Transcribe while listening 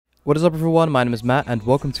What is up everyone, my name is Matt and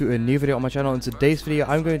welcome to a new video on my channel. In today's video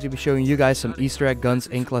I'm going to be showing you guys some Easter egg guns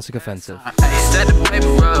in Classic Offensive.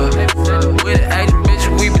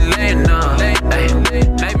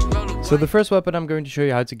 So the first weapon I'm going to show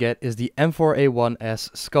you how to get is the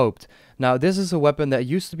M4A1S Scoped. Now this is a weapon that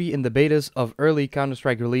used to be in the betas of early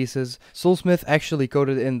Counter-Strike releases. Soulsmith actually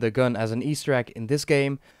coded in the gun as an Easter egg in this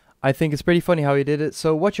game. I think it's pretty funny how he did it.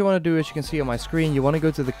 So what you want to do, as you can see on my screen, you want to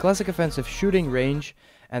go to the Classic Offensive shooting range,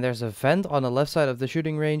 and there's a vent on the left side of the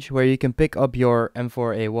shooting range where you can pick up your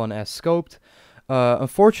M4A1S Scoped.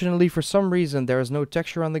 Unfortunately, for some reason, there is no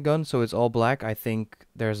texture on the gun, so it's all black. I think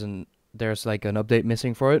there's like an update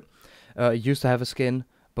missing for it. It used to have a skin,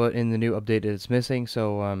 but in the new update it's missing.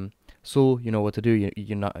 So Soul, you know what to do.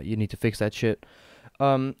 You need to fix that shit.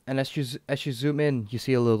 And as you zoom in, you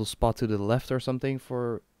see a little spot to the left or something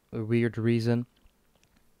for a weird reason.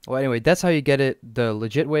 Well, anyway, that's how you get it the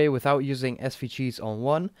legit way without using SV cheats on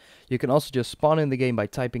one. You can also just spawn in the game by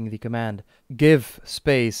typing the command give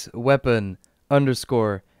space weapon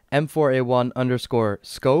underscore M4A1 underscore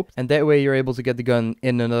scope, and that way you're able to get the gun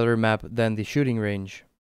in another map than the shooting range.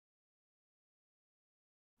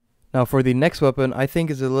 Now for the next weapon, I think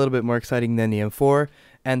is a little bit more exciting than the M4,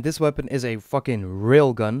 and this weapon is a fucking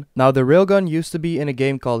railgun. Now the railgun used to be in a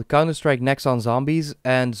game called Counter-Strike Next on Zombies,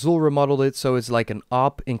 and Zul remodeled it so it's like an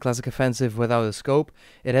AWP in Classic Offensive without a scope.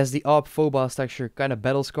 It has the AWP Phobos texture, kind of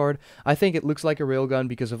battle scarred. I think it looks like a railgun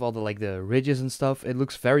because of all the ridges and stuff. It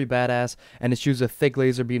looks very badass, and it shoots a thick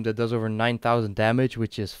laser beam that does over 9,000 damage,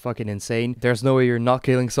 which is fucking insane. There's no way you're not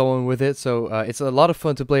killing someone with it, so it's a lot of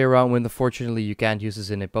fun to play around with. Unfortunately, you can't use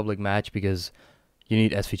this in a public match because you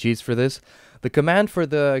need SV cheats for this. The command for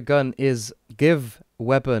the gun is give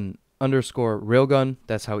weapon underscore railgun.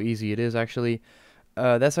 That's how easy it is actually.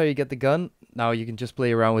 That's how you get the gun. Now you can just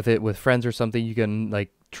play around with it with friends or something. You can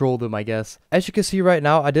like troll them, I guess. As you can see right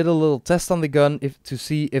now, I did a little test on the gun to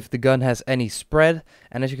see if the gun has any spread.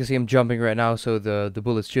 And as you can see, I'm jumping right now, so the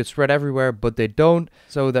bullets should spread everywhere, but they don't.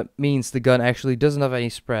 So that means the gun actually doesn't have any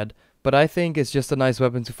spread. But I think it's just a nice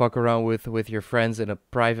weapon to fuck around with your friends in a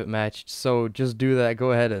private match. So just do that.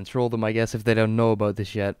 Go ahead and troll them, I guess, if they don't know about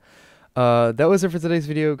this yet. That was it for today's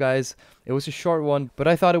video, guys. It was a short one, but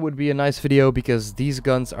I thought it would be a nice video because these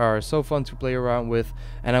guns are so fun to play around with,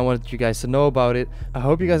 and I wanted you guys to know about it. I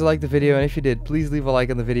hope you guys liked the video, and if you did, please leave a like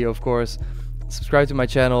on the video, of course. Subscribe to my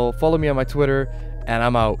channel, follow me on my Twitter, and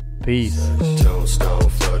I'm out. Peace.